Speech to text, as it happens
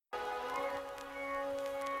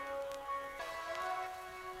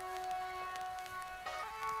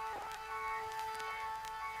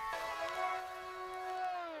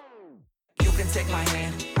take my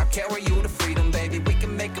hand. I'll carry you to freedom, baby. We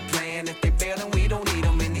can make a plan. If they fail, then we don't need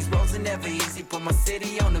them. And these roads are never easy. Put my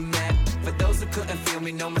city on the map. For those who couldn't feel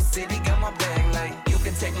me, know my city got my back. Like, you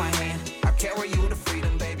can take my hand. I'll carry you to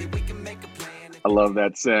freedom, baby. We can make a plan. I love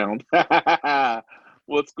that sound.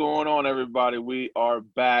 What's going on, everybody? We are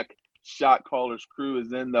back. Shot Callers crew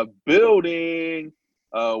is in the building.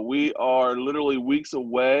 We are literally weeks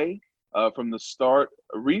away from the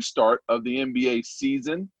restart of the NBA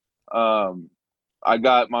season. I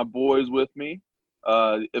got my boys with me.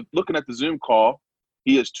 Looking at the Zoom call,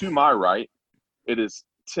 he is to my right. It is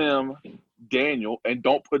Tim Daniel, and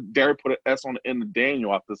don't dare put an S on the end of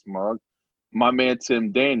Daniel off this mug. My man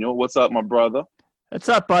Tim Daniel. What's up, my brother? What's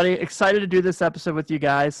up, buddy? Excited to do this episode with you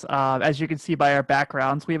guys. As you can see by our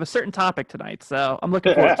backgrounds, we have a certain topic tonight, so I'm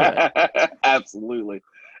looking forward to it. Absolutely.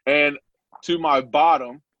 And to my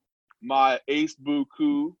bottom, my ace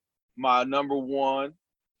buku, my number one,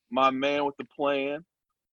 my man with the plan,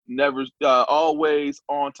 never, always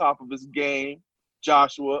on top of his game,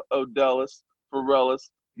 Joshua Odellis, Forellis,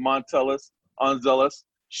 Montellis, Onzelis.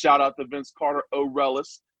 Shout out to Vince Carter,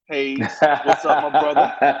 Orellis. Hey, what's up, my brother?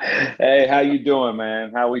 Hey, how you doing,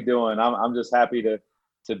 man? How we doing? I'm just happy to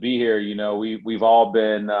be here. You know, we've all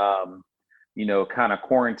been kind of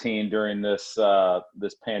quarantined during this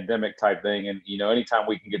pandemic type thing, and anytime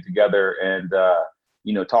we can get together and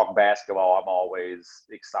talk basketball, I'm always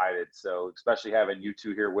excited. So especially having you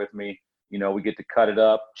two here with me, we get to cut it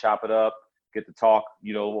up, chop it up, get to talk.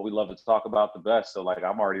 What we love to talk about the best. So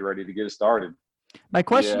I'm already ready to get it started. My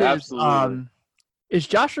question is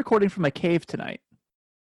Josh recording from a cave tonight?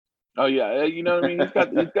 Oh yeah, you know what I mean. He's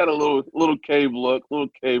got a little cave look,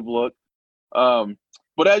 But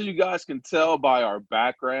as you guys can tell by our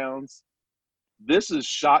backgrounds, this is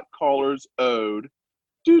Shot Callers ode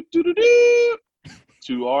to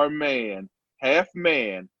our man, half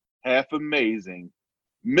amazing,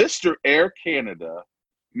 Mr. Air Canada,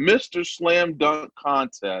 Mr. Slam Dunk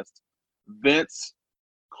Contest, Vince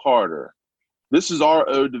Carter. This is our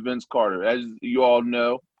ode to Vince Carter. As you all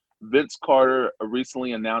know, Vince Carter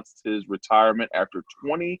recently announced his retirement after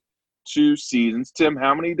 22 seasons. Tim,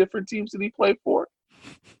 how many different teams did he play for?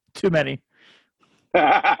 Too many. So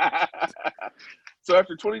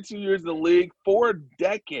after 22 years in the league, 4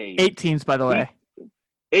 decades. 8 teams, by the way.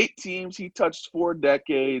 8 teams. He touched 4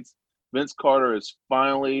 decades. Vince Carter has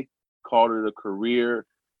finally called it a career.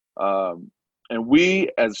 And we,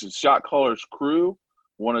 as the Shot Callers crew,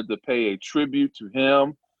 wanted to pay a tribute to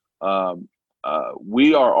him.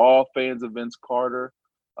 We are all fans of Vince Carter.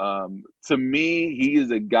 To me, he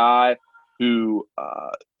is a guy who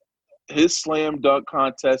his slam dunk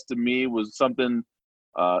contest to me was something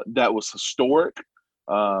that was historic.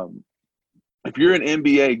 If you're an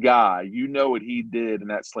NBA guy, you know what he did in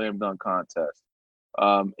that slam dunk contest.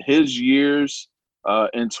 His years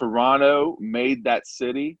in Toronto made that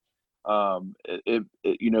city.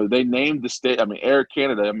 They named the state. I mean, Air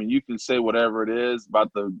Canada. I mean, you can say whatever it is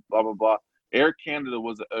about the blah blah blah. Air Canada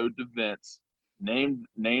was an ode to Vince, named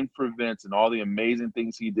for Vince and all the amazing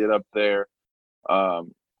things he did up there.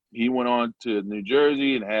 He went on to New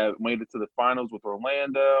Jersey and made it to the finals with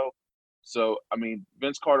Orlando. So, I mean,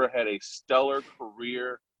 Vince Carter had a stellar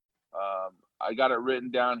career. I got it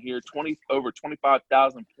written down here: over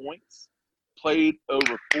 25,000 points, played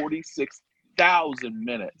over 46,000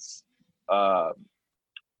 minutes.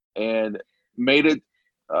 And made it.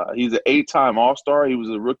 He's an 8-time All-Star. He was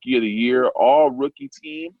a Rookie of the Year, all-rookie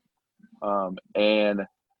team, and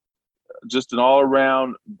just an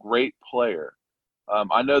all-around great player.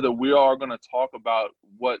 I know that we are going to talk about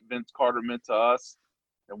what Vince Carter meant to us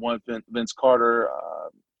and what Vince Carter,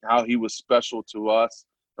 how he was special to us.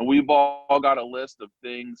 And we've all got a list of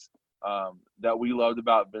things that we loved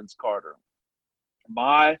about Vince Carter.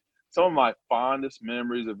 Some of my fondest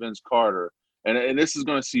memories of Vince Carter, and this is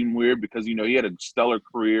going to seem weird because, he had a stellar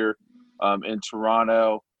career in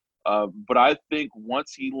Toronto. But I think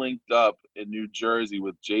once he linked up in New Jersey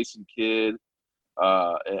with Jason Kidd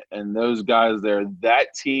and those guys there,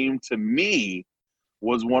 that team to me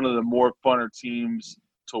was one of the more funner teams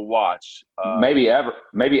to watch. Maybe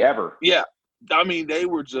ever. Yeah. I mean, they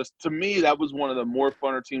were just, to me, that was one of the more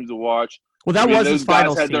funner teams to watch. Well, that was his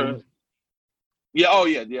finals team. Yeah. Oh,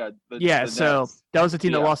 yeah. The so Nets. That was the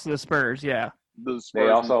team that lost to the Spurs. Yeah. They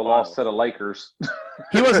also lost to the Lakers.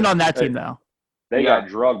 He wasn't on that team though. They got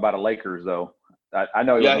drugged by the Lakers though. I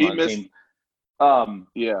know he wasn't on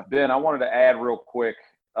the team. Ben, I wanted to add real quick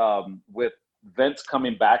with Vince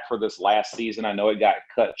coming back for this last season. I know it got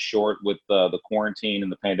cut short with the quarantine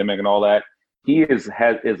and the pandemic and all that. He is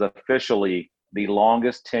officially the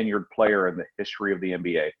longest tenured player in the history of the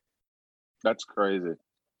NBA. That's crazy.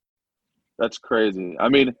 That's crazy. I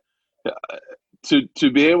mean,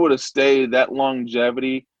 to be able to stay that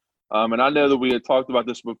longevity, and I know that we had talked about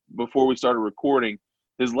this before we started recording.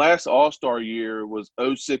 His last All-Star year was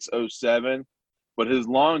 06-07, but his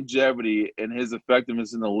longevity and his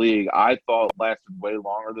effectiveness in the league, I thought, lasted way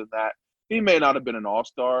longer than that. He may not have been an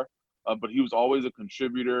All-Star, but he was always a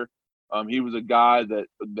contributor. He was a guy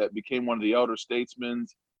that became one of the elder statesmen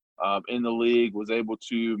in the league, was able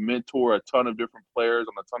to mentor a ton of different players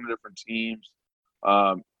on a ton of different teams.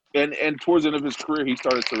 And towards the end of his career, he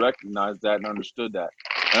started to recognize that and understood that.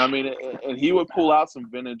 And I mean, and he would pull out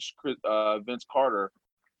some vintage Vince Carter.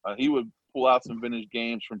 He would pull out some vintage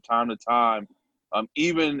games from time to time.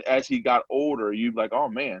 Even as he got older, you'd be like, oh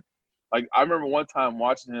man. Like I remember one time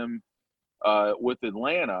watching him with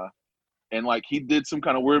Atlanta, and like he did some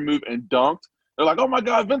kind of weird move and dunked. They're like, oh my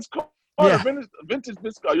God, Vince Carter, vintage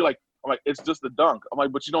Vince Carter. You're like, I'm like, it's just a dunk. I'm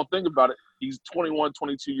like, but you don't think about it. He's 21,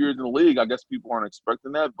 22 years in the league. I guess people aren't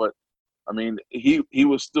expecting that, but I mean, he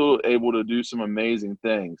was still able to do some amazing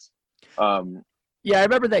things. Yeah, I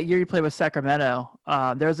remember that year you played with Sacramento.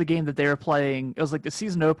 There was a game that they were playing. It was like the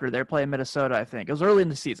season opener. They were playing Minnesota, I think. It was early in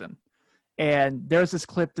the season. And there was this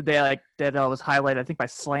clip today that was highlighted, I think, by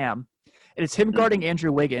Slam. And it's him guarding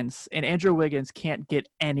Andrew Wiggins, and Andrew Wiggins can't get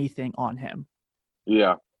anything on him.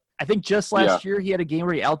 Yeah. I think just last year he had a game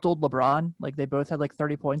where he outdueled LeBron. Like they both had like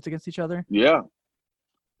 30 points against each other. Yeah.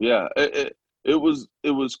 Yeah. It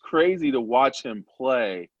was crazy to watch him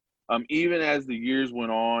play. Even as the years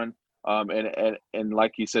went on. And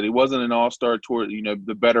like he said, he wasn't an all-star toward,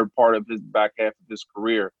 the better part of his back half of his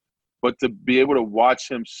career. But to be able to watch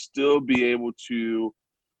him still be able to,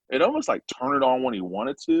 it almost like turn it on when he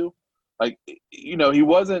wanted to. Like, he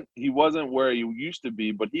wasn't where he used to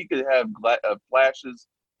be, but he could have flashes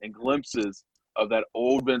and glimpses of that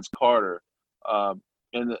old Vince Carter. And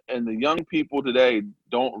the young people today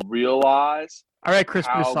don't realize. All right, Chris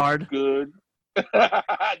Broussard. Good.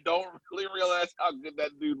 I don't really realize how good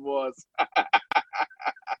that dude was.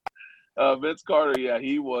 Vince Carter, yeah,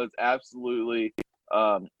 he was absolutely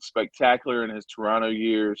spectacular in his Toronto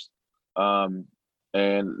years.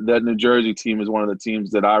 And that New Jersey team is one of the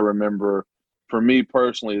teams that I remember, for me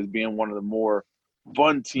personally, as being one of the more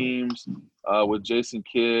fun teams with Jason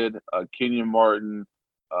Kidd, Kenyon Martin,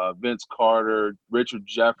 Vince Carter, Richard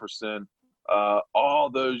Jefferson, all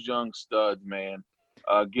those young studs, man.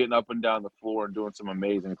 Getting up and down the floor and doing some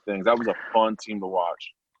amazing things. That was a fun team to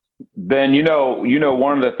watch. Ben,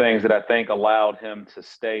 one of the things that I think allowed him to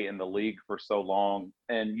stay in the league for so long,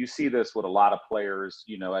 and you see this with a lot of players,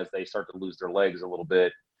 as they start to lose their legs a little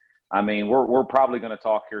bit. I mean, we're probably going to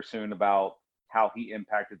talk here soon about how he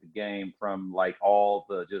impacted the game from like all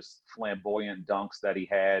the just flamboyant dunks that he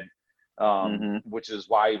had, which is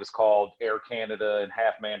why he was called Air Canada and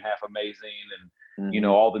Half Man, Half Amazing, and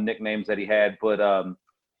all the nicknames that he had. But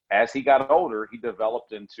as he got older, he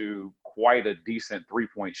developed into quite a decent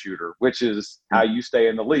three-point shooter, which is how you stay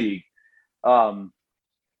in the league.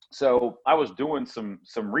 So I was doing some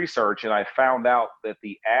research, and I found out that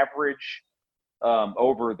the average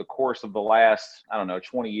over the course of the last,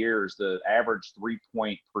 20 years, the average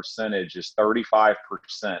three-point percentage is 35%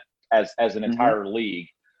 as an entire league.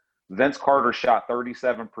 Vince Carter shot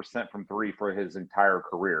 37% from three for his entire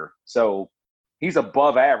career. So he's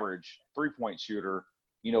above average three-point shooter,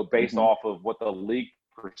 based off of what the league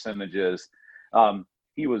percentage is.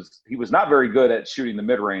 He was not very good at shooting the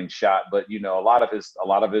mid-range shot, but a lot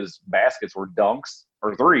of his baskets were dunks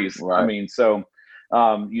or threes. Right. I mean, so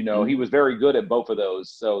he was very good at both of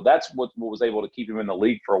those. So that's what was able to keep him in the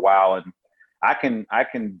league for a while. And I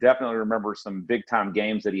can definitely remember some big time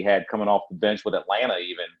games that he had coming off the bench with Atlanta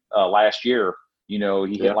even last year. He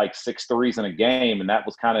hit like 6 threes in a game, and that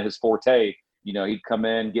was kind of his forte. He'd come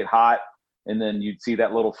in, get hot, and then you'd see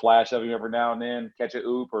that little flash of him every now and then, catch a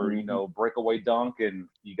oop or, breakaway dunk, and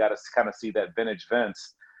you got to kind of see that vintage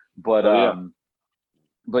Vince. But,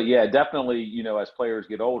 but yeah, definitely, as players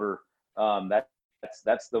get older,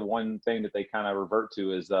 that's the one thing that they kind of revert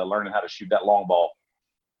to is learning how to shoot that long ball.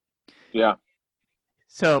 Yeah.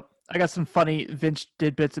 So I got some funny Vince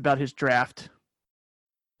tidbits about his draft.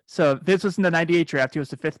 So Vince was in the 98 draft. He was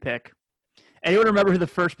the 5th pick. Anyone remember who the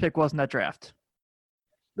first pick was in that draft?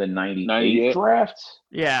 The 98 draft?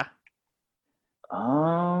 Yeah.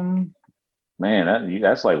 Man,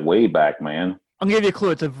 that's like way back, man. I'm gonna give you a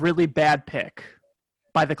clue. It's a really bad pick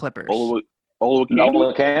by the Clippers.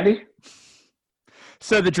 Olowokandi?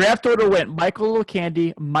 So the draft order went Michael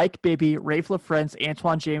Olowokandi, Mike Bibby, Rafe LaFrentz,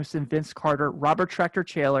 Antoine Jameson, Vince Carter, Robert Tractor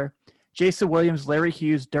Taylor, Jason Williams, Larry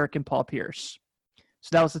Hughes, Dirk, and Paul Pierce. So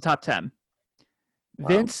that was the top 10. Wow.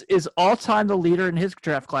 Vince is all-time the leader in his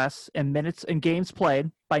draft class in minutes and games played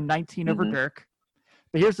by 19 over Mhm. Dirk.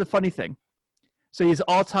 But here's the funny thing. So he's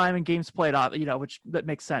all-time in games played, which that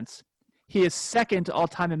makes sense. He is second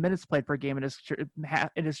all-time in minutes played per game in his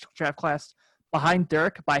draft class, behind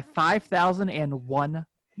Dirk by 5,001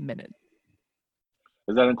 minutes.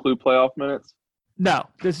 Does that include playoff minutes? No,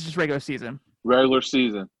 this is just regular season. Regular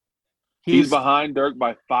season. He's behind Dirk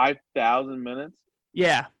by 5,000 minutes.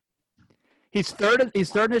 Yeah. He's third in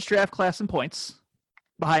his draft class in points,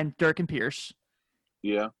 behind Dirk and Pierce.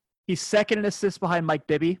 Yeah. He's second in assists behind Mike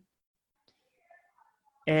Bibby.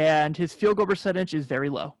 And his field goal percentage is very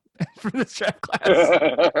low for this draft class.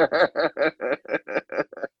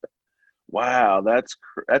 Wow, that's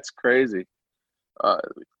crazy. But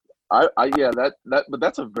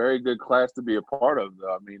that's a very good class to be a part of,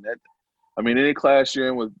 though. I mean, any class you're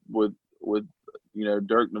in with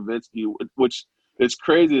Dirk Nowitzki, which it's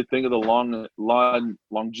crazy to think of the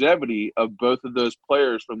longevity of both of those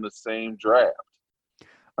players from the same draft.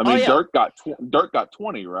 I mean, Dirk got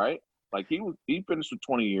 20, right? Like he finished with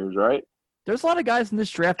 20 years, right? There's a lot of guys in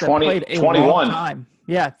this draft that 20, played a 21. long time.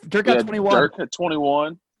 Yeah, Dirk got 21. Dirk had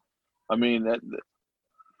 21. I mean,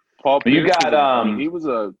 Paul Pierce. You got he was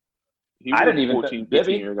a I didn't even 14,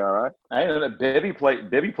 Bibby 15-year guy, right? I didn't know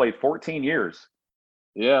Bibby played 14 years.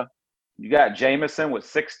 Yeah. You got Jameson with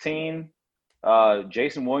 16,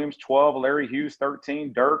 Jason Williams 12, Larry Hughes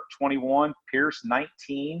 13, Dirk 21, Pierce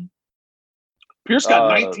 19. Pierce got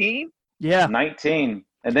 19? Yeah. 19.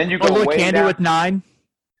 And then you go Louis way Candy down with 9.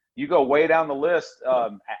 You go way down the list.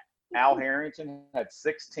 Al Harrington had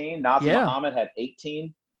 16. Nazir Muhammad had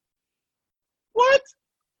 18. What?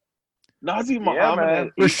 Nazir Muhammad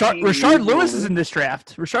had 18 Rashard Lewis is in this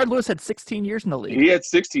draft. Rashard Lewis had 16 years in the league. He had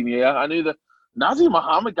 16, yeah. I knew that. Nazir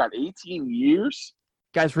Muhammad got 18 years?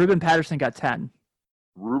 Guys, Ruben Patterson got 10.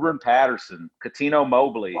 Ruben Patterson, Katino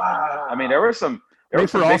Mobley. Wow. I mean, there were some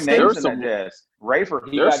big names in that list. Rafer,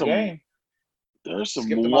 he got game. There's some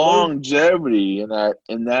longevity in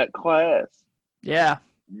that class. Yeah.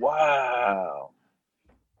 Wow.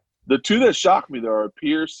 The two that shocked me, though, are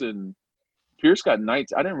Pierce got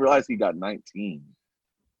 19. I didn't realize he got 19.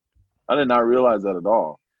 I did not realize that at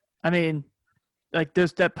all. I mean, like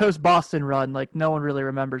there's that post-Boston run, like no one really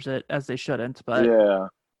remembers it, as they shouldn't. But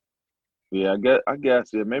yeah, I guess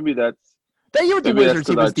yeah. Maybe that's that year with the Wizards.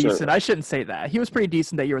 He was decent. I shouldn't say that. He was pretty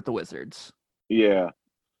decent that year with the Wizards. Yeah,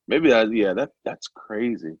 maybe that's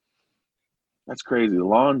crazy. That's crazy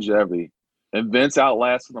longevity, and Vince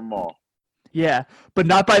outlasted them all. Yeah, but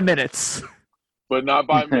not by minutes. But not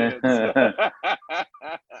by minutes.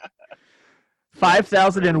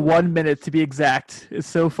 5,001 minutes to be exact. It's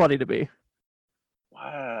so funny to me.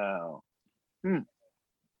 Wow.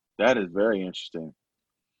 That is very interesting.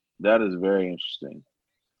 That is very interesting.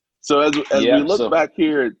 So as we look back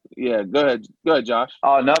here, go ahead, Josh.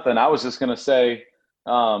 Oh, nothing. I was just gonna say,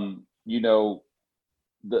 the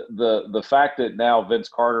fact that now Vince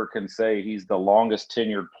Carter can say he's the longest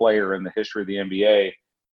tenured player in the history of the NBA.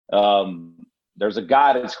 There's a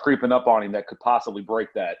guy that's creeping up on him that could possibly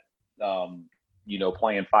break that.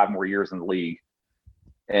 Playing 5 more years in the league,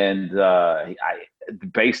 and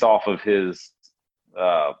based off of his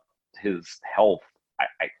health,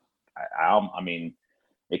 I mean,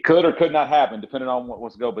 it could or could not happen depending on what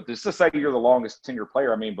wants to go. But just to say you're the longest tenure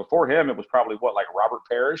player, I mean, before him it was probably like Robert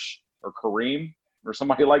Parrish or Kareem or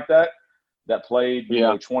somebody like that played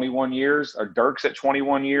 21 years, or Dirk's at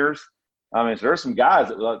 21 years. I mean, so there's some guys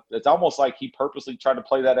that it's almost like he purposely tried to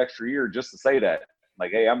play that extra year just to say that,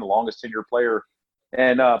 like, hey, I'm the longest tenure player.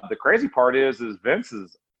 And the crazy part is Vince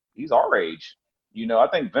he's our age. I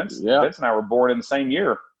think Vince and I were born in the same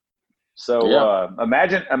year. So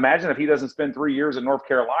imagine if he doesn't spend 3 years in North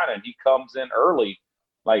Carolina and he comes in early,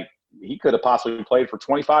 like he could have possibly played for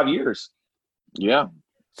 25 years. Yeah.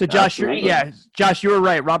 So Josh, you were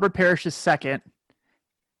right. Robert Parrish is second.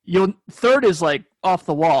 Third is like off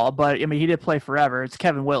the wall, but I mean he did play forever. It's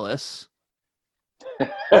Kevin Willis. Oh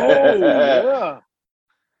yeah.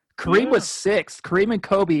 Kareem was 6th. Kareem and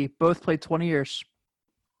Kobe both played 20 years.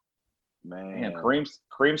 Man,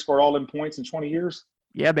 Kareem scored all them points in 20 years.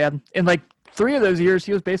 Yeah, man. In like 3 of those years,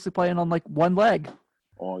 he was basically playing on like one leg.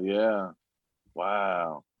 Oh yeah.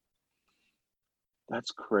 Wow.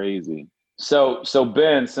 That's crazy. So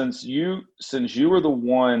Ben, since you were the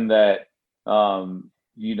one that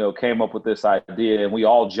came up with this idea, and we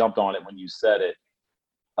all jumped on it when you said it,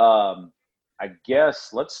 I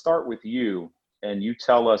guess let's start with you, and you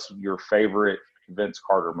tell us your favorite Vince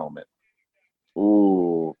Carter moment.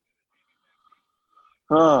 Ooh.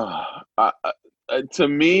 To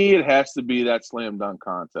me, it has to be that slam dunk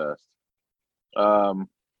contest. And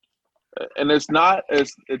it's not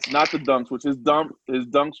the dunks, which his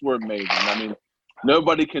dunks were amazing. I mean,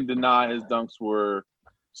 Nobody can deny his dunks were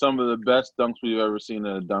some of the best dunks we've ever seen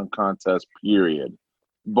in a dunk contest, period.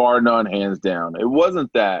 Bar none, hands down. It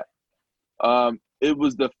wasn't that. It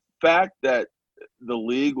was the fact that the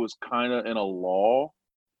league was kind of in a lull.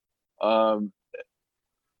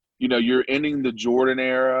 You're ending the Jordan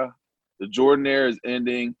era. The Jordan era is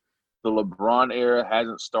ending. The LeBron era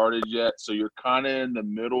hasn't started yet, so you're kind of in the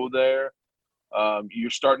middle there.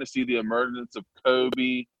 You're starting to see the emergence of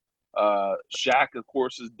Kobe. Shaq, of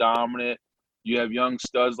course, is dominant. You have young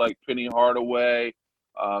studs like Penny Hardaway.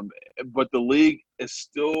 But the league is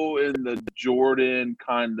still in the Jordan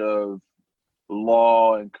kind of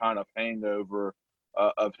lull and kind of hangover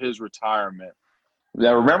of his retirement.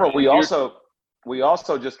 Yeah, remember we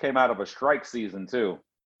also just came out of a strike season too.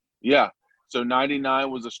 Yeah, so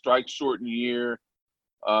 '99 was a strike-shortened year.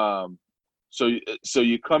 So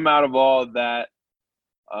you come out of all of that,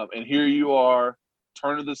 and here you are,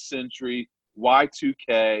 turn of the century,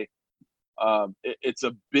 Y2K. It's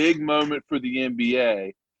a big moment for the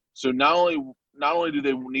NBA. So not only do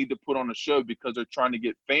they need to put on a show because they're trying to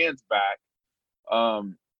get fans back,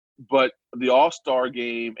 but the All-Star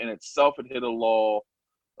game in itself had hit a lull.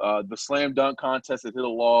 The slam dunk contest had hit a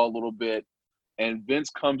lull a little bit, and Vince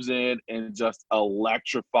comes in and just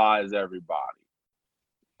electrifies everybody.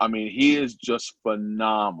 I mean, he is just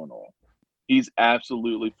phenomenal. He's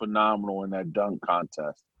absolutely phenomenal in that dunk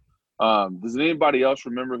contest. Does anybody else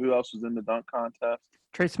remember who else was in the dunk contest?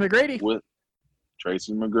 Tracy McGrady. With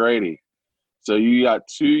Tracy McGrady. So you got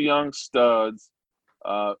two young studs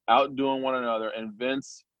outdoing one another. And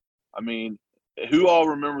Vince, I mean, who all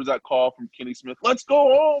remembers that call from Kenny Smith? Let's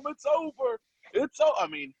go home. It's over. I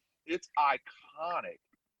mean, it's iconic.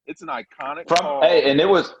 It's an iconic call. Hey, and it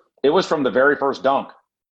was from the very first dunk.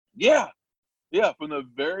 Yeah, from the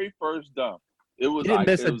very first dunk. It was. You didn't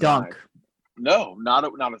miss a dunk. No, not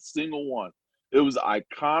a single one. It was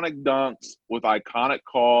iconic dunks with iconic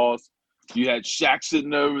calls. You had Shaq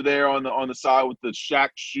sitting over there on the side with the Shaq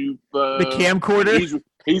shoe phone. The camcorder.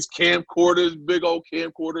 He's camcorders, big old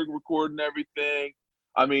camcorder recording everything.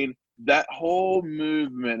 I mean, that whole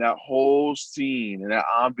movement, that whole scene, and that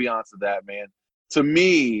ambiance of that, man, to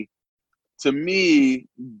me,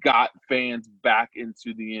 got fans back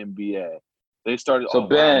into the NBA. They started. So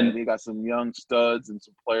Ben, wow, they got some young studs and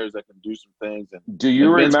some players that can do some things. And do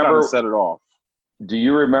you remember? Set it off. Do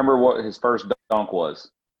you remember what his first dunk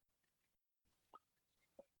was?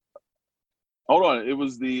 Hold on, it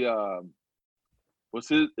was the. Was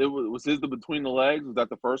his the between the legs? Was that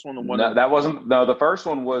the first one? No, that wasn't. No, the first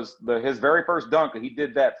one was his very first dunk. He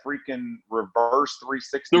did that freaking reverse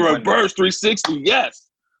 360. The reverse 360, yes.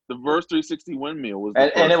 The reverse 360 windmill was.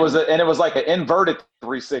 And it was like an inverted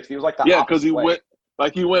 360. It was like the because he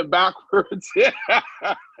went backwards. Yeah,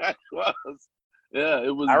 it was. Yeah,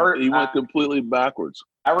 it was. He went completely backwards.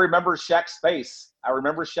 I remember Shaq's face.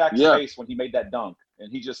 Face when he made that dunk, and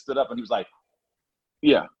he just stood up and he was like,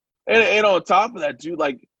 "Yeah." And on top of that, dude,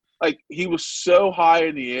 like he was so high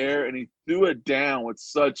in the air and he threw it down with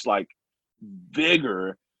such like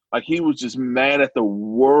vigor. Like he was just mad at the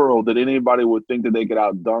world that anybody would think that they could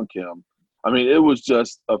outdunk him. I mean, it was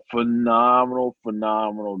just a phenomenal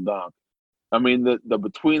dunk. I mean, the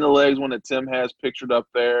between the legs one that Tim has pictured up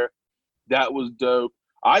there, that was dope.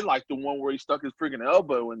 I like the one where he stuck his freaking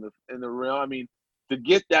elbow in the rim. I mean, to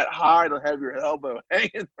get that high to have your elbow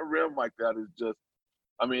hang in the rim like that is just.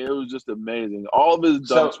 I mean, it was just amazing. All of his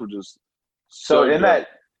dunks were just so in good.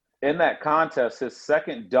 that contest, his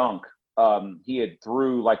second dunk, he had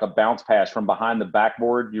threw like a bounce pass from behind the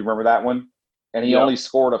backboard. You remember that one? And he only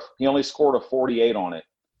scored a 48 on it.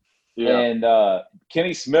 Yeah. And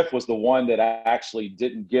Kenny Smith was the one that actually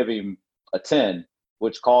didn't give him a 10,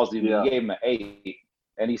 which caused him. He gave him an 8.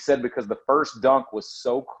 And he said because the first dunk was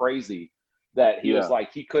so crazy that he was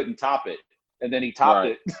like he couldn't top it. And then he topped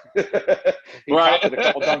it. He topped it a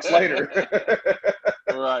couple dunks later.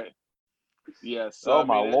 Right. Yes. Oh,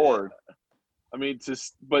 my Lord. I mean,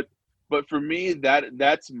 but for me,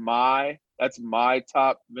 that's my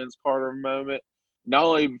top Vince Carter moment. Not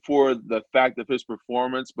only for the fact of his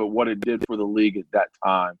performance, but what it did for the league at that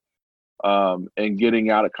time, and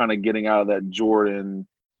getting out of that Jordan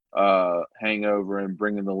hangover and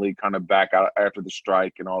bringing the league kind of back out after the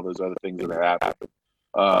strike and all those other things that happened.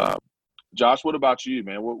 Josh, what about you,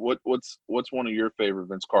 man? What's one of your favorite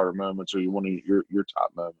Vince Carter moments, or one of your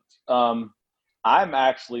top moments? I'm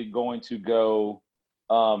actually going to go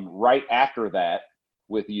right after that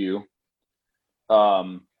with you.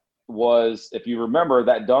 Was, if you remember,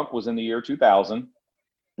 that dunk was in the year 2000.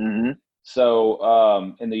 Mm-hmm.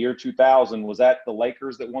 So in the year 2000, was that the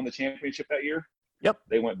Lakers that won the championship that year? Yep.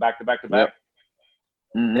 They went back to back to back.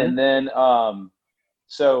 Mm-hmm. And then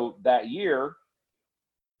So that year,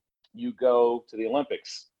 you go to the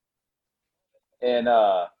Olympics, and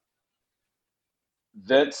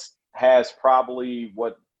Vince has probably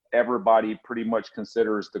what everybody pretty much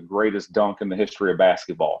considers the greatest dunk in the history of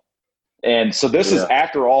basketball. And so this is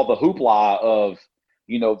after all the hoopla of,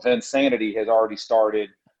 Vinsanity has already started.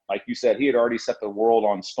 Like you said, he had already set the world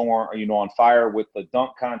on on fire with the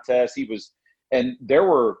dunk contest. And there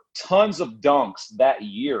were tons of dunks that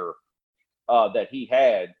year that he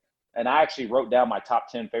had. And I actually wrote down my top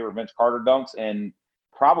 10 favorite Vince Carter dunks, and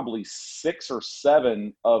probably 6 or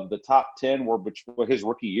 7 of the top 10 were his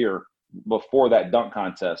rookie year before that dunk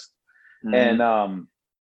contest. Mm-hmm. And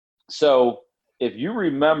so if you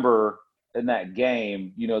remember in that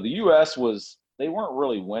game, the U.S. they weren't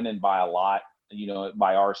really winning by a lot,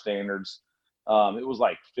 by our standards. It was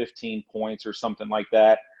like 15 points or something like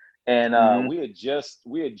that. And we had just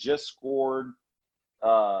scored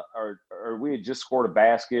we had just scored a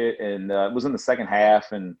basket, and it was in the second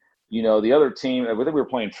half. And, the other team, I think we were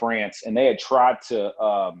playing France, and they had tried to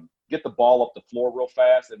get the ball up the floor real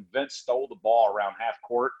fast, and Vince stole the ball around half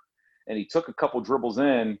court, and he took a couple dribbles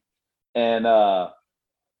in. And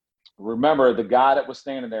remember, the guy that was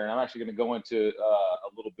standing there, and I'm actually going to go into a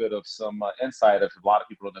little bit of some insight if a lot of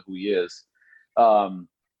people don't know who he is.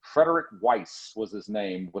 Frederick Weiss was his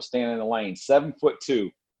name, was standing in the lane, 7'2".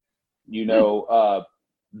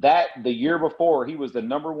 That the year before, he was the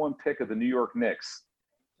number 1 pick of the New York Knicks.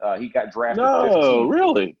 He got drafted 15th. No,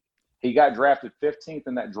 really? He got drafted 15th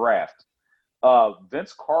in that draft.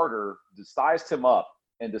 Vince Carter sized him up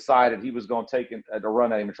and decided he was going to take a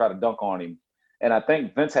run at him and try to dunk on him. And I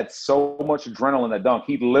think Vince had so much adrenaline in that dunk,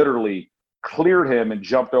 he literally cleared him and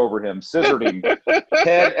jumped over him, scissored him,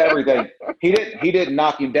 head, everything. He didn't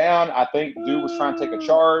knock him down. I think dude was trying to take a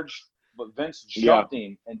charge, but Vince jumped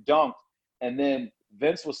him and dunked. And then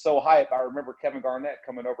Vince was so hyped. I remember Kevin Garnett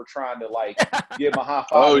coming over trying to give him a high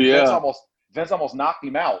five. Oh yeah. Vince almost knocked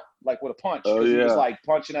him out with a punch. Oh yeah. He was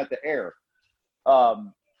punching at the air.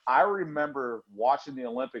 I remember watching the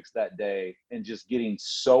Olympics that day and just getting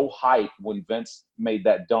so hyped when Vince made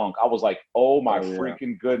that dunk. I was like, oh my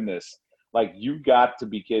freaking goodness. You got to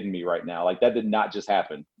be kidding me right now. That did not just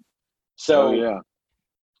happen. So,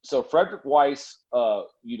 So Frederick Weiss,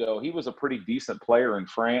 he was a pretty decent player in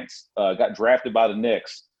France, got drafted by the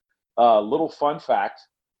Knicks. Little fun fact.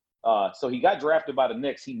 So he got drafted by the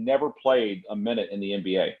Knicks. He never played a minute in the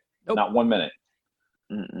NBA. Nope. Not 1 minute.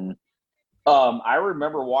 Mm-mm. I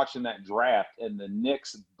remember watching that draft and the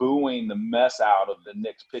Knicks booing the mess out of the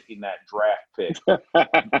Knicks picking that draft pick.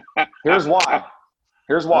 Here's why.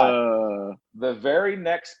 The very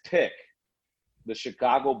next pick, the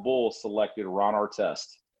Chicago Bulls selected Ron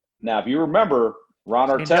Artest. Now, if you remember, Ron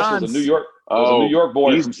Artest was a New York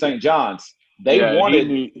boy from St. John's.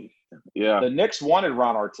 The Knicks wanted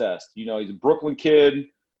Ron Artest. He's a Brooklyn kid.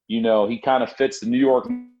 He kind of fits the New York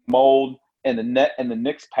mold, and the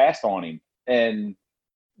Knicks passed on him. And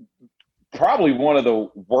probably one of the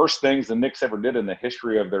worst things the Knicks ever did in the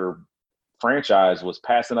history of their franchise was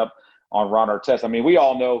passing up on Ron Artest. I mean, we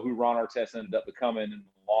all know who Ron Artest ended up becoming in the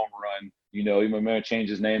long run. He may have changed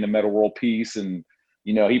his name to Metta World Peace, and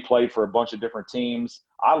he played for a bunch of different teams.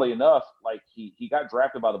 Oddly enough, he got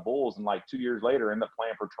drafted by the Bulls, and 2 years later ended up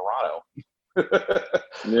playing for Toronto.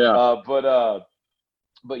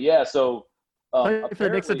 But yeah, so played for the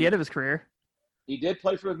Knicks at the end of his career. He did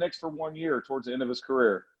play for the Knicks for 1 year towards the end of his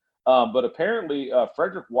career. But apparently,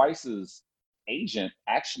 Frederick Weiss's agent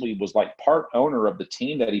actually was part owner of the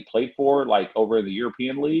team that he played for, over in the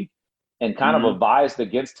European League, and kind of advised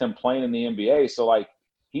against him playing in the NBA. So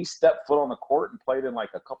he stepped foot on the court and played in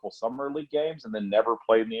a couple summer league games and then never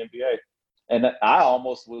played in the NBA. And I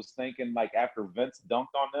almost was thinking after Vince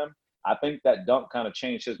dunked on them, I think that dunk kind of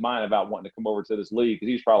changed his mind about wanting to come over to this league,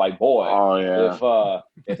 because he's probably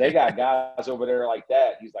if they got guys over there like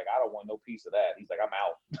that, he's like, I don't want no piece of that. He's like, I'm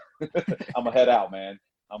out. I'm gonna head out, man.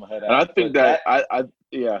 I'm gonna head out. And I think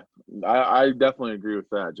I definitely agree with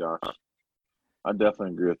that, Josh. I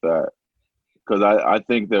definitely agree with that, because I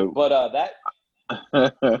think that. But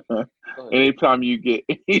anytime you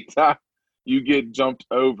get jumped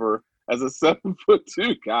over as a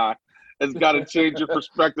 7'2" guy, it's got to change your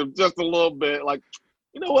perspective just a little bit.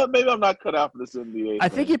 You know what? Maybe I'm not cut out for this NBA. I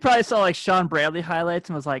think he probably saw Sean Bradley highlights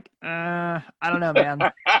and was like, I don't know, man.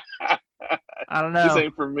 I don't know. This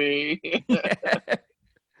ain't for me.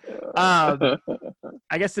 I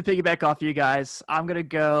guess to piggyback off you guys, I'm going to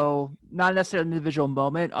go not necessarily an individual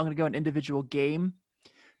moment. I'm going to go an individual game.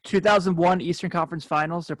 2001 Eastern Conference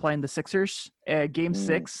Finals. They're playing the Sixers. Game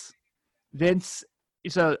 6. Vince.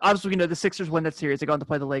 So obviously, the Sixers win that series. They go on to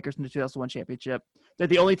play the Lakers in the 2001 championship. They're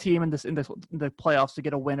the only team in the playoffs to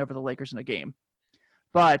get a win over the Lakers in a game.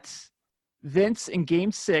 But Vince in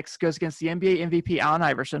Game 6 goes against the NBA MVP Allen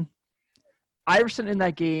Iverson. Iverson in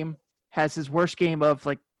that game has his worst game of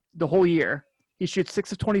like the whole year. He shoots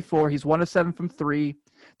 6 of 24. He's 1 of 7 from 3.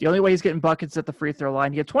 The only way he's getting buckets is at the free throw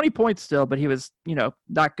line. He had 20 points still, but he was,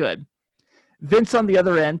 not good. Vince on the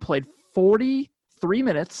other end played 43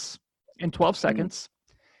 minutes and 12 seconds.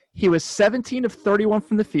 He was 17 of 31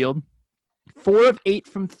 from the field, 4 of 8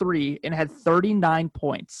 from 3, and had 39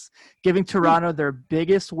 points, giving Toronto their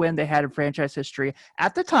biggest win they had in franchise history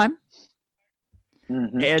at the time.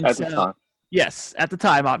 Mm-hmm. And At the time. Yes, at the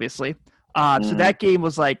time, obviously. So that game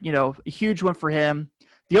was like, a huge one for him.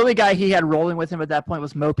 The only guy he had rolling with him at that point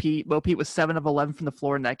was Mo Pete. Mo Pete was 7 of 11 from the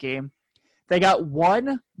floor in that game. They got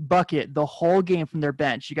 1 bucket the whole game from their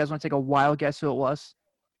bench. You guys want to take a wild guess who it was?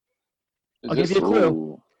 I'll give you a clue.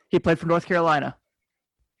 Ooh. He played for North Carolina.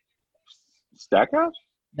 Stackhouse?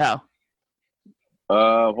 No.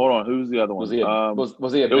 Hold on. Who's the other one? Was he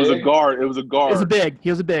a big? It was a guard. It was a guard. He was a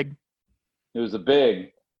big. It was a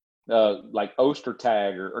big, like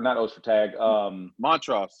Ostertag or not Ostertag.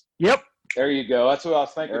 Montross. Yep. There you go. That's what I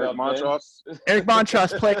was thinking Eric of. Montross. Eric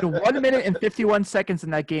Montross played 1 minute and 51 seconds in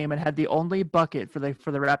that game and had the only bucket for the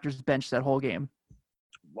Raptors bench that whole game.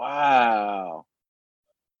 Wow.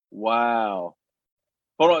 Hold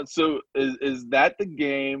on. So is that the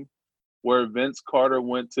game where Vince Carter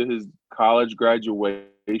went to his college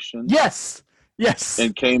graduation? Yes.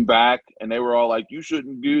 And came back, and they were all like, "You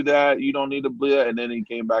shouldn't do that. You don't need to bleed." And then he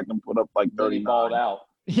came back and put up like 30. He balled out.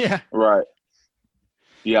 Yeah. Right.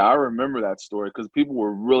 Yeah, I remember that story because people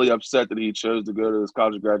were really upset that he chose to go to his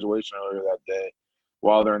college graduation earlier that day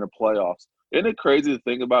while they're in the playoffs. Isn't it crazy to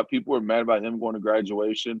think about people were mad about him going to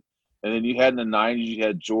graduation? And then you had in the 90s, you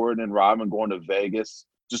had Jordan and Rodman going to Vegas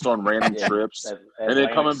just on random trips. And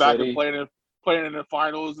then coming back and playing in the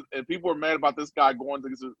finals. And people were mad about this guy going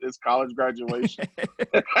to his college graduation.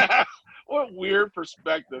 What weird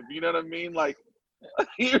perspective. You know what I mean? Like,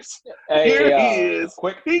 here he is.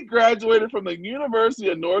 He graduated from the University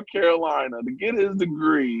of North Carolina to get his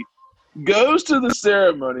degree, goes to the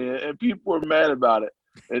ceremony, and people are mad about it.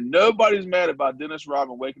 And nobody's mad about Dennis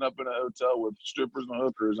Rodman waking up in a hotel with strippers and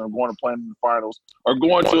hookers and going to play in the finals or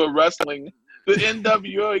going to a wrestling. The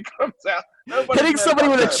NWO comes out. Hitting somebody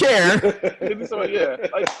with a chair. Hitting somebody, yeah.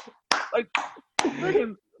 Like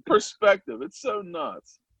freaking perspective. It's so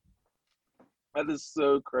nuts. That is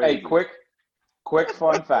so crazy. Hey, quick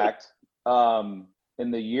fun fact.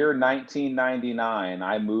 In the year 1999,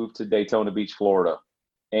 I moved to Daytona Beach, Florida.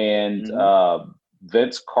 And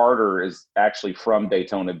Vince Carter is actually from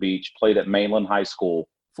Daytona Beach, played at Mainland High School.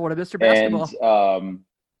 Florida Mr. Basketball. And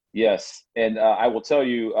yes. And I will tell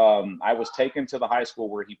you, I was taken to the high school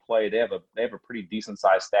where he played. They have a pretty decent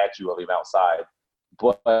sized statue of him outside.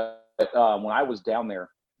 But when I was down there,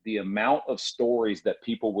 the amount of stories that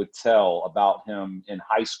people would tell about him in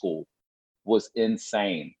high school was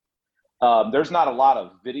insane. There's not a lot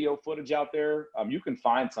of video footage out there. You can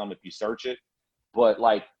find some if you search it, but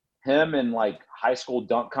like him in like high school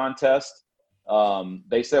dunk contest,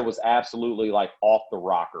 they said was absolutely like off the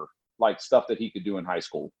rocker, like stuff that he could do in high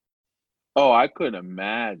school. Oh, I couldn't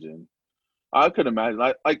imagine. I think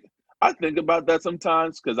about that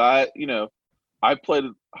sometimes because I played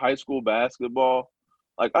high school basketball.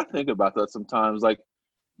 Like I think about that sometimes. Like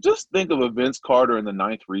just think of a Vince Carter in the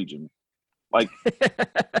 9th region. Like,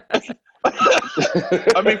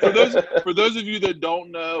 I mean, for those of you that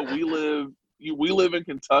don't know, we live in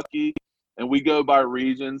Kentucky, and we go by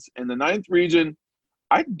regions. In the 9th region,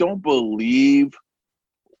 I don't believe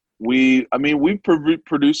we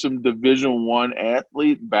produce some Division I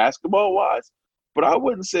athlete basketball wise, but I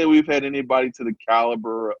wouldn't say we've had anybody to the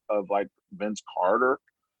caliber of like Vince Carter.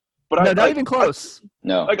 But no, not even close.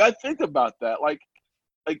 No, like I think about that, like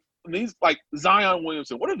these like Zion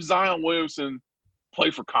Williamson. What if Zion Williamson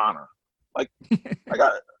played for Connor? Like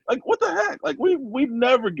what the heck? Like we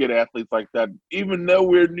never get athletes like that, even though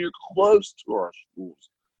we're near close to our schools.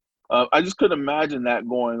 I just couldn't imagine that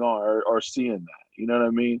going on or seeing that. You know what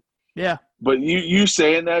I mean? Yeah. But you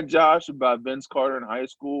saying that, Josh, about Vince Carter in high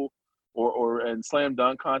school or in slam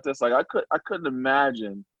dunk contests, like I couldn't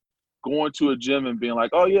imagine going to a gym and being like,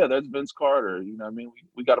 oh yeah, that's Vince Carter. You know what I mean?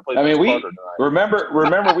 We got to play Vince Carter tonight.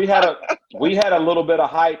 Remember we had a little bit of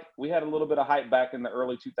hype. We had a little bit of hype back in the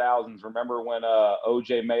early 2000s. Remember when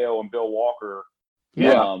OJ Mayo and Bill Walker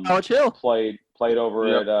College Hill played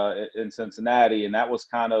over in Cincinnati, and that was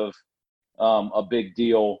kind of a big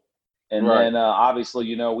deal. And then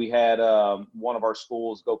obviously, we had one of our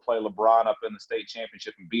schools go play LeBron up in the state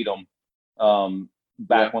championship and beat them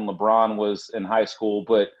back when LeBron was in high school.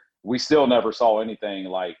 But we still never saw anything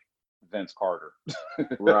like Vince Carter.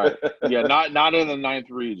 Right. Yeah, not in the 9th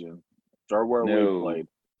region or where we No. played.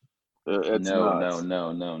 It's No. I'm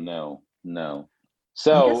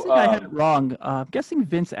So guessing I had it wrong. I'm guessing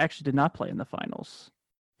Vince actually did not play in the finals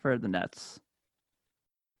for the Nets.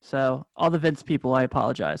 So all the Vince people, I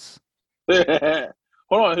apologize. hold on.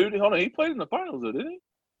 Hold on. He played in the finals, though, didn't he?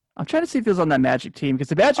 I'm trying to see if he was on that Magic team because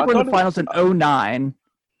the Magic I were in thought the it- finals in 09.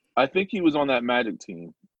 I think he was on that Magic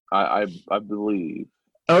team. I believe.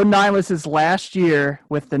 09 was his last year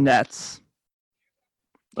with the Nets.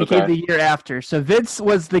 He Okay. came the year after. So Vince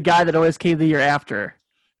was the guy that always came the year after.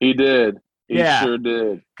 He did. He Yeah. sure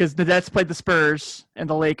did. Because the Nets played the Spurs and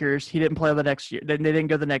the Lakers. He didn't play the next year. Then they didn't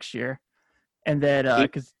go the next year. And then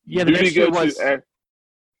because the Who'd he next year go was to?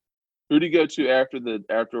 Who'd he go to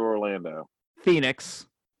after Orlando? Phoenix.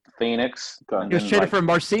 Phoenix. Okay. He was traded for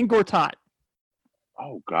Marcin Gortat.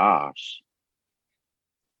 Oh gosh!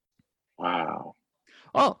 Wow.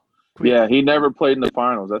 Oh, Yeah, he never played in the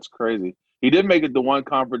finals. That's crazy. He did make it to one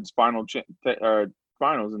conference finals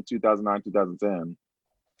in 2009, 2010.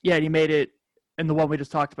 yeah, and he made it in the one we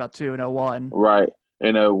just talked about too in 01. Right,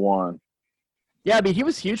 in 01. Yeah, I mean he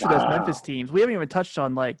was huge for those Wow. Memphis teams. We haven't even touched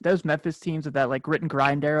on like those Memphis teams of that like grit and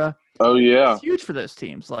grind era. Oh yeah, It's huge for those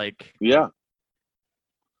teams. Like yeah,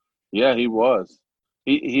 he was.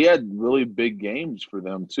 He had really big games for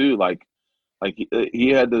them too. Like he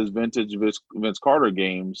had those vintage Vince Carter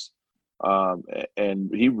games, and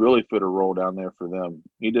he really fit a role down there for them.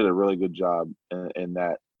 He did a really good job in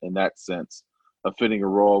that sense of fitting a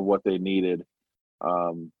role of what they needed.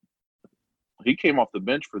 He came off the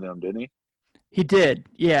bench for them, didn't he? he did,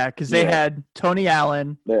 yeah, because they Yeah. had Tony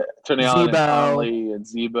Allen. Tony Allen and Zebo. Conley and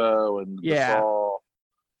Zebo and Yeah. Gasol.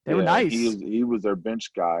 They were nice. He was their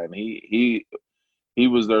bench guy, and he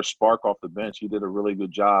was their spark off the bench. He did a really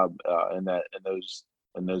good job in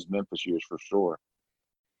those Memphis years for sure.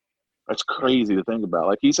 That's crazy to think about.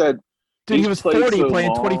 Like he said, Dude, he he's was played 40 so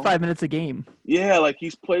playing long. 25 minutes a game. Yeah, like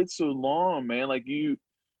he's played so long, man. Like you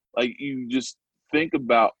just think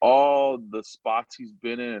about all the spots he's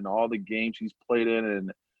been in and all the games he's played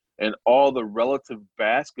in and all the relevant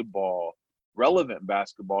basketball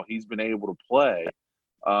he's been able to play.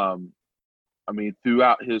 I mean,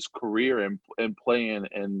 throughout his career and playing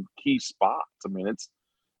in key spots. I mean,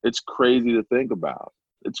 it's crazy to think about.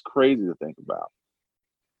 It's crazy to think about.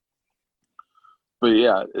 But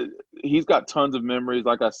yeah, he's got tons of memories.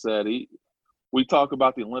 Like I said, we talk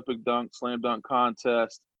about the Olympic dunk, slam dunk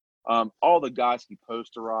contest, all the guys he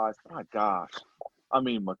posterized. My gosh, I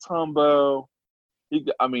mean Mutombo.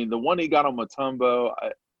 The one he got on Mutombo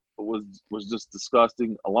was just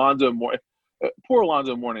disgusting. Alonzo Mourning, poor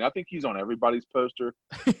Alonzo Mourning. I think he's on everybody's poster,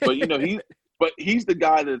 but he's the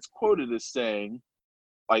guy that's quoted as saying,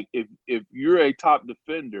 like, if you're a top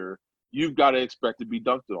defender, you've got to expect to be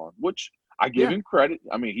dunked on, which I give him credit.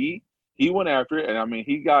 I mean, he went after it, and I mean,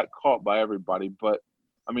 he got caught by everybody. But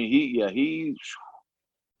I mean, he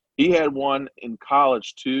had one in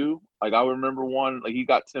college too. Like I remember one, like he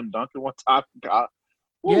got Tim Duncan one time.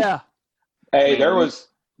 Yeah. Hey, Man, there was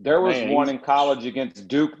man, one he's- in college against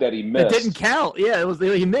Duke that he missed. It didn't count. Yeah, it was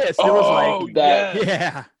he missed. It was like that-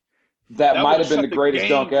 yeah. That might would've have been shut the the greatest game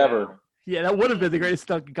dunk down. ever. Yeah, that would have been the greatest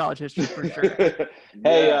dunk in college history for sure.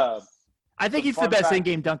 Hey, Yeah. I think Some he's the fun best facts.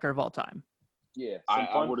 in-game dunker of all time. Yeah, I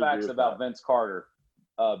some fun would agree facts with about that. Vince Carter,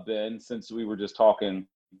 Ben, since we were just talking.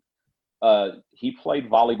 He played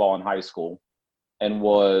volleyball in high school and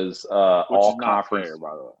was Which all is not conference fair,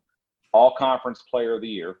 by the way. all conference player of the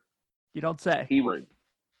year. You don't say. He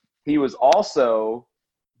was also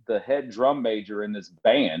the head drum major in this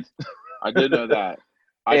band. I did know that.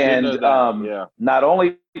 I did know that. Yeah. Not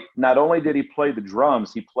only did he play the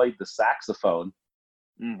drums, he played the saxophone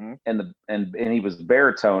Mm-hmm. and he was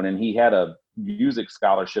baritone, and he had a music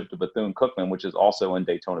scholarship to Bethune-Cookman, which is also in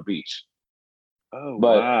Daytona Beach. Oh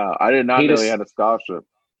But wow! I did not he know just- he had a scholarship.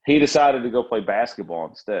 He decided to go play basketball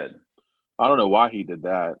instead. I don't know why he did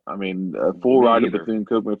that. I mean, a full Me ride to either.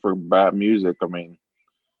 Bethune-Cookman for bad music. I mean,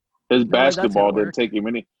 his No way that's basketball gonna didn't work. take him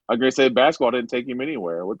any. I'm gonna say basketball didn't take him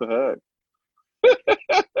anywhere. What the heck?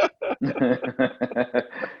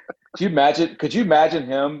 Could you imagine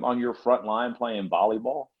him on your front line playing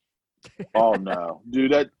volleyball? Oh no,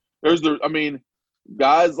 dude! I mean,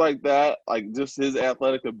 guys like that, like just his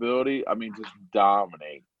athletic ability. I mean, just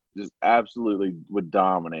dominate. Just absolutely would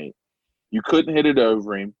dominate. You couldn't hit it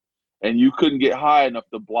over him, and you couldn't get high enough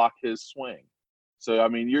to block his swing. So I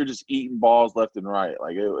mean, you're just eating balls left and right.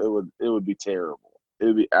 Like it would be terrible. It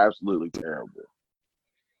would be absolutely terrible.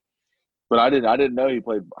 But I didn't know he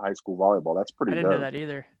played high school volleyball. That's I pretty didn't know dope. that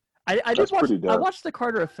either. I did That's watch. pretty I dope. watched the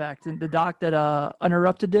Carter Effect and the doc that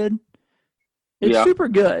Uninterrupted did. It's Yeah. super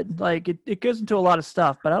good. Like it goes into a lot of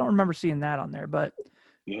stuff, but I don't remember seeing that on there. But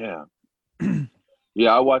Yeah.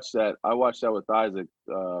 Yeah, I watched that. I watched that with Isaac,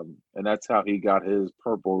 and that's how he got his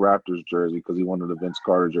purple Raptors jersey because he wanted a Vince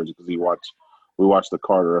Carter jersey because we watched the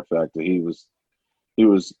Carter Effect, and he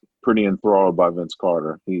was pretty enthralled by Vince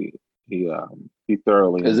Carter. He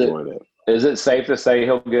thoroughly enjoyed it. Is it safe to say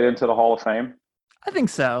he'll get into the Hall of Fame? I think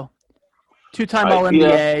so. 2-time All Yeah.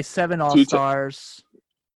 NBA, 7 All Stars.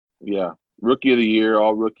 Yeah, Rookie of the Year,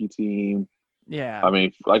 All Rookie Team. Yeah. I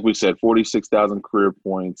mean, like we said, 46,000 career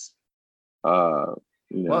points. Well,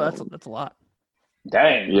 that's a lot.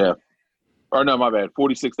 Dang. Yeah. Or no, my bad.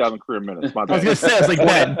 46,000 career minutes. My I was bad. gonna say it's like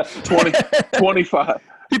Ben. 25.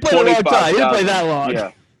 He played a long time. He didn't play that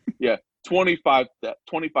long. Yeah.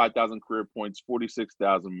 25,000 career points,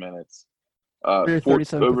 46,000 minutes.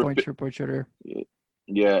 37 point shooter.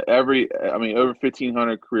 Yeah, over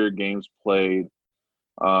 1,500 career games played.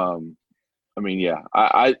 I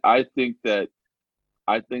think that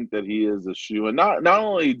he is a shoe, and not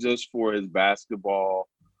only just for his basketball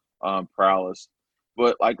prowess,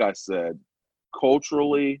 but like I said,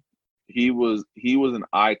 culturally, he was an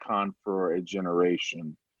icon for a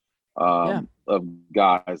generation of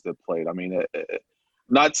guys that played. I mean,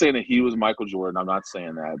 not saying that he was Michael Jordan. I'm not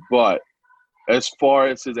saying that, but as far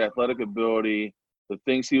as his athletic ability, the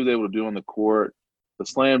things he was able to do on the court, the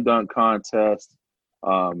slam dunk contest,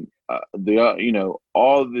 all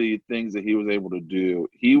the things that he was able to do,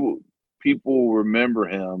 people will remember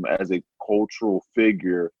him as a cultural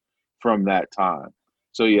figure from that time.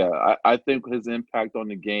 So yeah, I think his impact on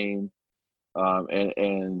the game,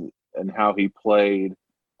 and how he played,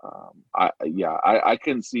 I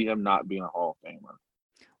couldn't see him not being a Hall of Famer.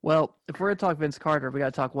 Well, if we're gonna talk Vince Carter, we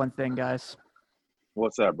gotta talk one thing, guys.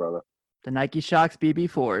 What's that, brother? The Nike Shox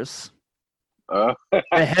BB4s. The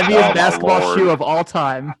heaviest basketball shoe of all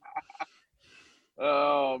time.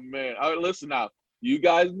 Oh man! Listen now. You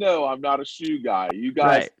guys know I'm not a shoe guy. You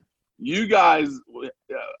guys,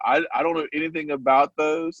 I don't know anything about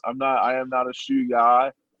those. I am not a shoe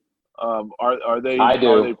guy. Are they? I do.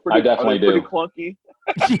 Are they pretty, I definitely do. Pretty do. clunky.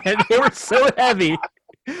 Yeah, they were so heavy.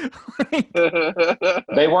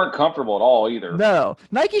 They weren't comfortable at all either. No,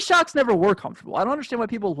 Nike Shox never were comfortable. I don't understand why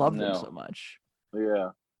people love them so much.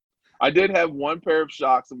 Yeah, I did have one pair of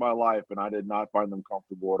Shox in my life, and I did not find them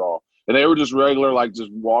comfortable at all. And they were just regular, like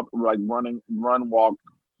just walk, like walk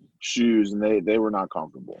shoes, and they were not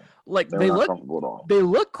comfortable. Like they were not comfortable at all. They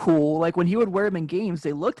look cool. Like when he would wear them in games,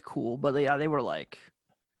 they looked cool. But they were like,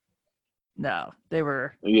 no, they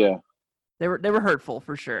were. Yeah. They were hurtful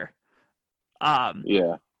for sure.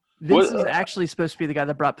 Yeah. Vince is actually supposed to be the guy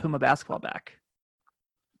that brought Puma basketball back.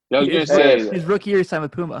 Yeah, I was gonna say his rookie year he signed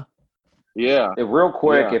with Puma. Yeah. Real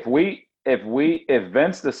quick, if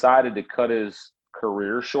Vince decided to cut his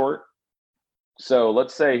career short, so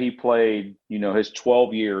let's say he played, his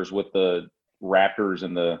 12 years with the Raptors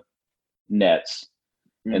and the Nets,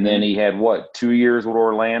 and then he had 2 years with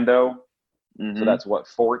Orlando. So that's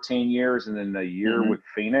 14 years, and then a year with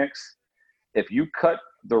Phoenix. If you cut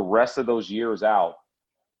the rest of those years out,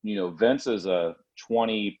 Vince is a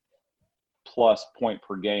 20-plus point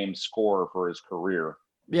per game scorer for his career.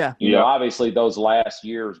 Yeah. Obviously those last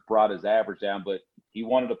years brought his average down, but he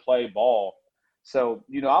wanted to play ball. So,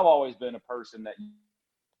 I've always been a person that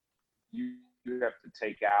you have to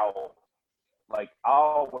take out. Like, I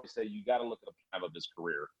always say you got to look at the prime of his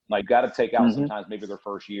career. Like, got to take out sometimes maybe their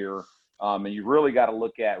first year. And you really got to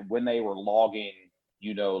look at when they were logging,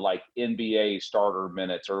 like NBA starter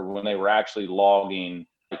minutes, or when they were actually logging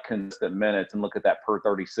consistent minutes, and look at that per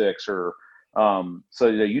 36 or so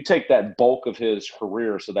you take that bulk of his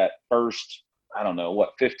career. So that first,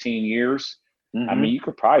 15 years. I mean, you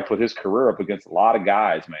could probably put his career up against a lot of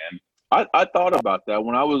guys, man. I thought about that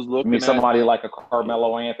when I was looking at somebody like a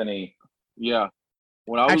Carmelo Anthony. Yeah.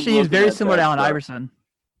 When I was actually, he's very similar to Allen Iverson.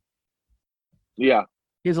 Yeah.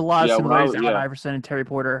 He has a lot of similarities to Allen Iverson and Terry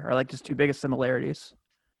Porter are like his two biggest similarities.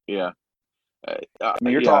 Yeah. I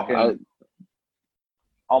mean, you're talking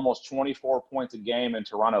almost 24 points a game in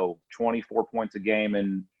Toronto, 24 points a game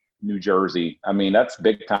in New Jersey. I mean, that's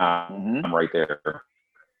big time right there.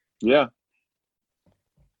 Yeah.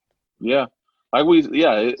 Yeah.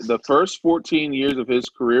 The first 14 years of his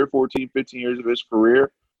career, 15 years of his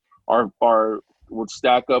career would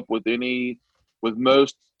stack up with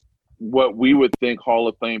most what we would think Hall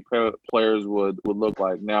of Fame players would look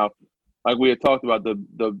like. Now, like we had talked about,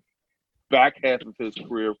 the back half of his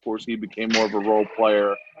career, of course, he became more of a role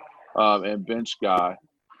player and bench guy.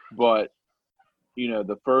 But,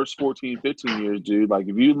 the first 14, 15 years, dude, like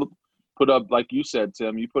if you put up, like you said,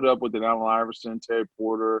 Tim, you put up with an Allen Iverson, Terry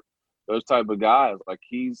Porter, those type of guys. Like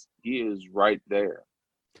he is right there.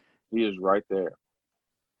 He is right there.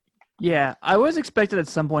 Yeah, I was expected at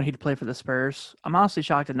some point he'd play for the Spurs. I'm honestly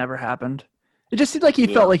shocked it never happened. It just seemed like he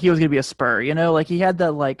felt like he was going to be a Spur, you know? Like he had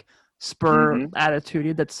that like Spur attitude, he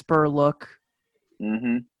had that Spur look.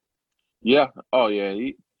 Mm-hmm. Yeah. Oh, yeah.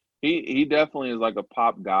 He definitely is like a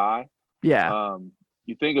pop guy. Yeah.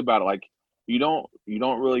 You think about it, like you don't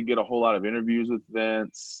really get a whole lot of interviews with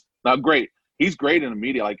Vince. Now, great. He's great in the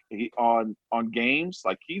media. Like he on games,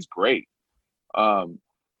 like he's great. But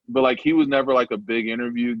like he was never like a big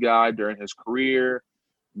interview guy during his career.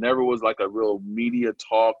 Never was like a real media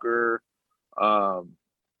talker. I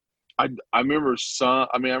remember some.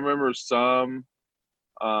 I mean, I remember some.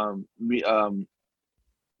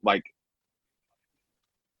 Like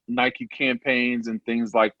Nike campaigns and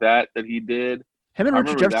things like that he did. Him and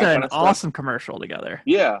Richard Jefferson had an awesome commercial together.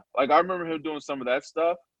 Yeah, like I remember him doing some of that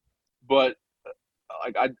stuff, but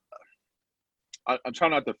like I'm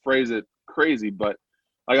trying not to phrase it crazy, but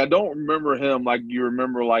like I don't remember him like you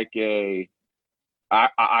remember like a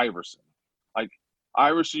Iverson. Like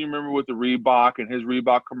Iverson, you remember with the Reebok and his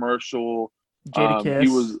Reebok commercial. Jadakiss. He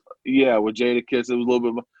was with Jadakiss. It was a little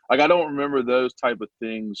bit more, like I don't remember those type of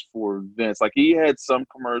things for Vince. Like he had some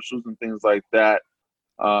commercials and things like that,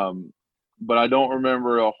 but I don't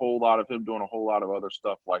remember a whole lot of him doing a whole lot of other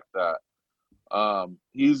stuff like that.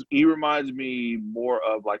 He reminds me more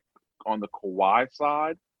of like on the Kawhi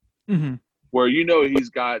side, where he's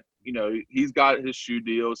got his shoe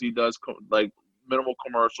deals. He does like minimal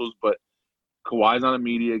commercials, but Kawhi's not a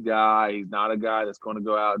media guy. He's not a guy that's going to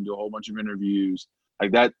go out and do a whole bunch of interviews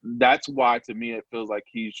like that. That's why to me it feels like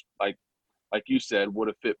he's like you said would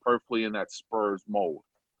have fit perfectly in that Spurs mold.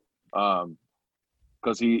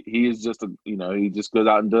 Because he is just he just goes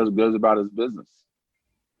out and goes about his business.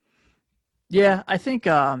 Yeah, I think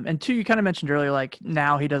and two, you kind of mentioned earlier, like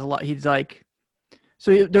now he does a lot. He's like,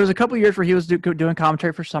 so there was a couple years where he was doing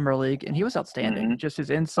commentary for Summer League, and he was outstanding. Just his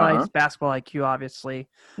insights, basketball IQ, obviously.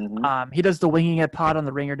 He does the Winging It pod on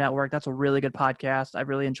the Ringer Network. That's a really good podcast. I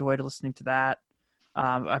really enjoyed listening to that.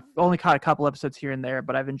 I've only caught a couple episodes here and there,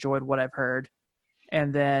 but I've enjoyed what I've heard.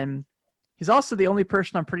 And then he's also the only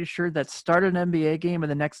person I'm pretty sure that started an NBA game and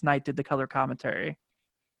the next night did the color commentary.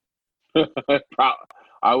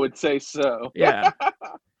 I would say so. Yeah,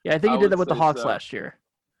 I think he did that with the Hawks last year.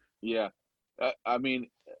 Yeah. I mean,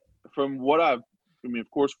 from what I've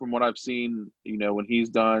seen, when he's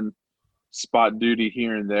done spot duty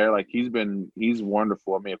here and there, like he's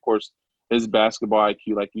wonderful. I mean, of course, his basketball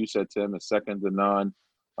IQ, like you said, Tim, is second to none.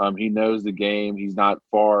 He knows the game. He's not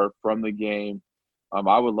far from the game.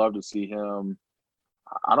 I would love to see him.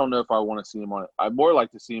 I don't know if I want to see him on. I'd more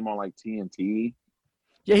like to see him on like TNT.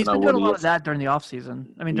 Yeah, he's been doing a lot of that during the off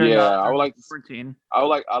season. I mean, I would like 14. I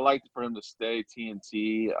like for him to stay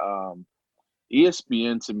TNT.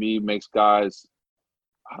 ESPN to me makes guys,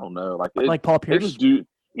 I don't know, like Paul Pierce. They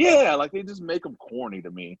just make them corny to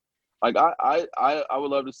me. Like I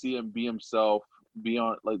would love to see him be himself, be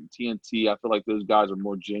on like TNT. I feel like those guys are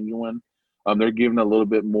more genuine. They're given a little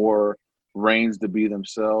bit more reins to be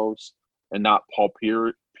themselves and not Paul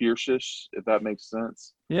Pierce-ish, if that makes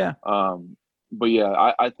sense. Yeah. But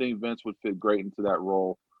yeah, I think Vince would fit great into that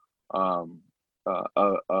role of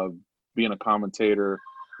being a commentator,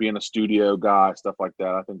 being a studio guy, stuff like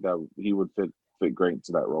that. I think that he would fit great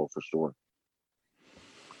into that role for sure.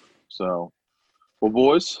 So, well,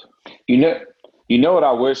 boys, you know what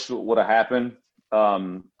I wish would have happened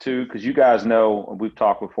too, because you guys know we've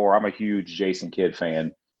talked before. I'm a huge Jason Kidd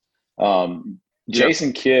fan.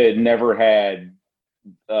 Jason Kidd never had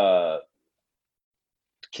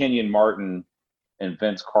Kenyon Martin and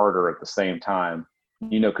Vince Carter at the same time.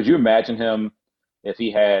 Could you imagine him if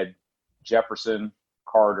he had Jefferson,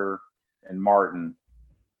 Carter, and Martin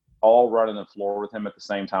all running the floor with him at the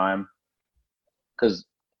same time? Because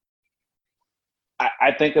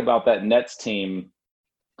I think about that Nets team.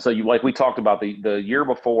 So we talked about the year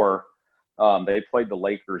before, they played the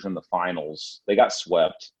Lakers in the finals. They got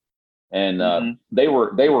swept, and they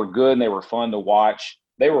were good and they were fun to watch.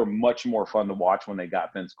 They were much more fun to watch when they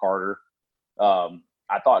got Vince Carter.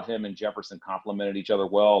 I thought him and Jefferson complemented each other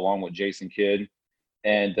well, along with Jason Kidd.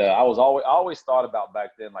 And I always thought about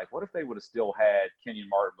back then, like, what if they would have still had Kenyon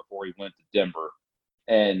Martin before he went to Denver,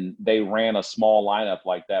 and they ran a small lineup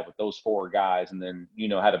like that with those four guys, and then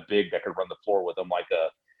had a big that could run the floor with them,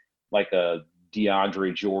 like a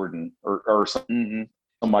DeAndre Jordan or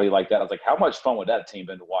somebody like that. I was like, how much fun would that team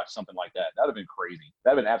been to watch something like that? That'd have been crazy.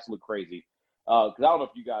 That'd have been absolute crazy. Because I don't know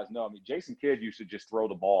if you guys know, I mean, Jason Kidd used to just throw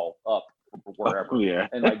the ball up wherever. Oh, yeah.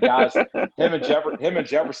 And like guys, him and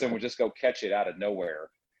Jefferson would just go catch it out of nowhere.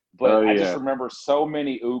 But I just remember so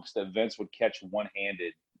many oops that Vince would catch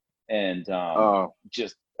one-handed, and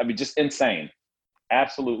just insane,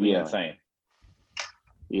 absolutely insane.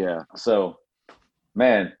 Yeah. So,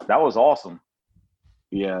 man, that was awesome.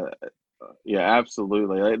 Yeah,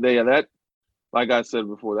 absolutely. That, like I said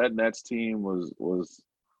before, that Nets team was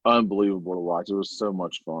unbelievable to watch. It was so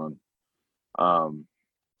much fun.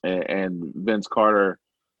 And Vince Carter,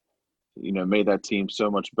 made that team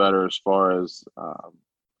so much better as far as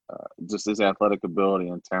just his athletic ability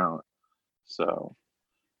and talent. So,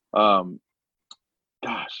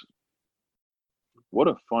 gosh, what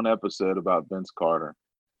a fun episode about Vince Carter.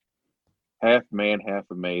 Half man, half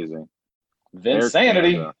amazing.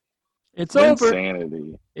 Vinsanity. It's over.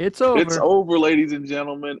 Vinsanity. It's over. It's over, ladies and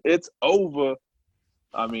gentlemen. It's over.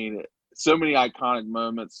 I mean, so many iconic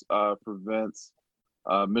moments for Vince,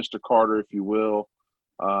 Mr. Carter, if you will.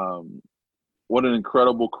 What an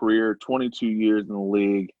incredible career. 22 years in the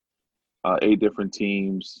league, 8 different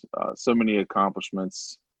teams, so many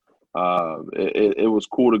accomplishments. It was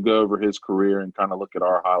cool to go over his career and kind of look at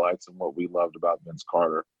our highlights and what we loved about Vince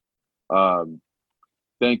Carter.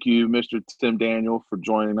 Thank you, Mr. Tim Daniel, for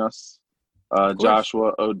joining us.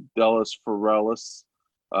 Joshua Odellis Ferrellis.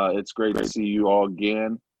 It's great to see you all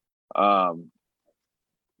again.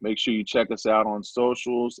 Make sure you check us out on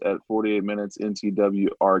socials at 48 Minutes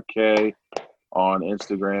NTWRK on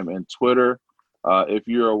Instagram and Twitter. If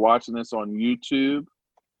you're watching this on YouTube,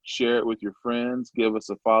 share it with your friends. Give us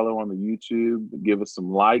a follow on the YouTube. Give us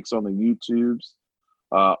some likes on the YouTubes.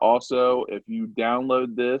 Also, if you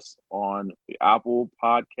download this on the Apple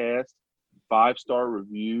Podcast, 5-star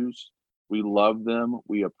reviews. We love them.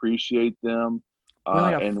 We appreciate them. We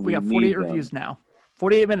got 48 reviews now.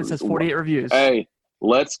 48 minutes has 48 reviews. Hey,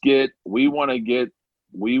 we want to get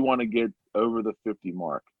over the 50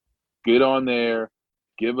 mark. Get on there.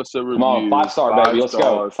 Give us a review. Come on, 5-star, baby. Let's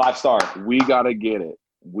go. 5-star. We got to get it.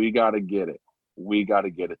 The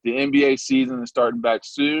NBA season is starting back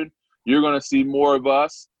soon. You're going to see more of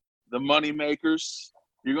us, the money makers.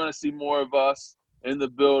 You're going to see more of us in the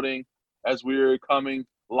building as we're coming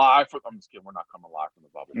live from. I'm just kidding. We're not coming live from the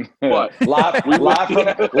bubble. But live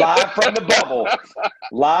from the bubble.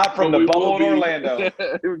 Live from the bubble in Orlando.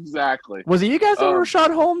 Exactly. Was it you guys that were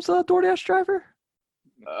Rashad Holmes, DoorDash driver?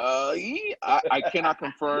 I cannot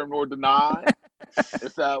confirm nor deny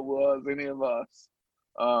if that was any of us.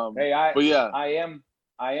 I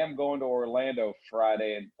am going to Orlando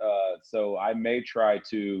Friday, and so I may try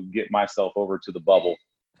to get myself over to the bubble.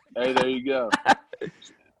 Hey, there you go.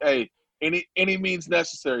 Hey, any means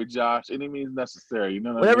necessary, Josh. Any means necessary. You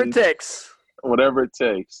know what Whatever I mean? it takes. Whatever it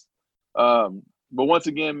takes. But once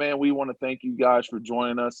again, man, we want to thank you guys for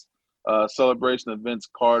joining us. Celebration of Vince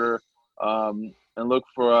Carter. And look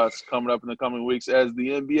for us coming up in the coming weeks as the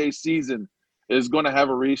NBA season is going to have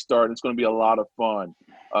a restart. It's going to be a lot of fun.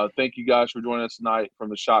 Thank you guys for joining us tonight from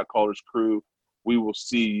the Shot Callers crew. We will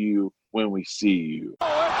see you when we see you.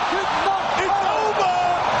 It's over!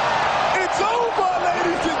 It's over,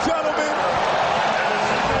 ladies and gentlemen!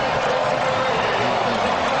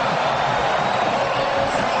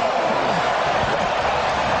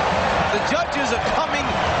 The judges are coming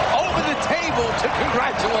over the table to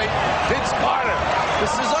congratulate Vince Carter.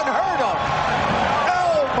 This is unheard of.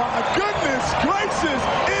 Oh my goodness gracious!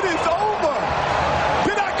 It is over!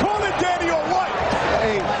 Did I call it Danny or what?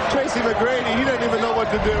 Hey, Tracy McGrady, he doesn't even know what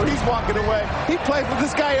to do. He's walking away. He plays with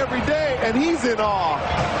this guy every day, and he's in awe.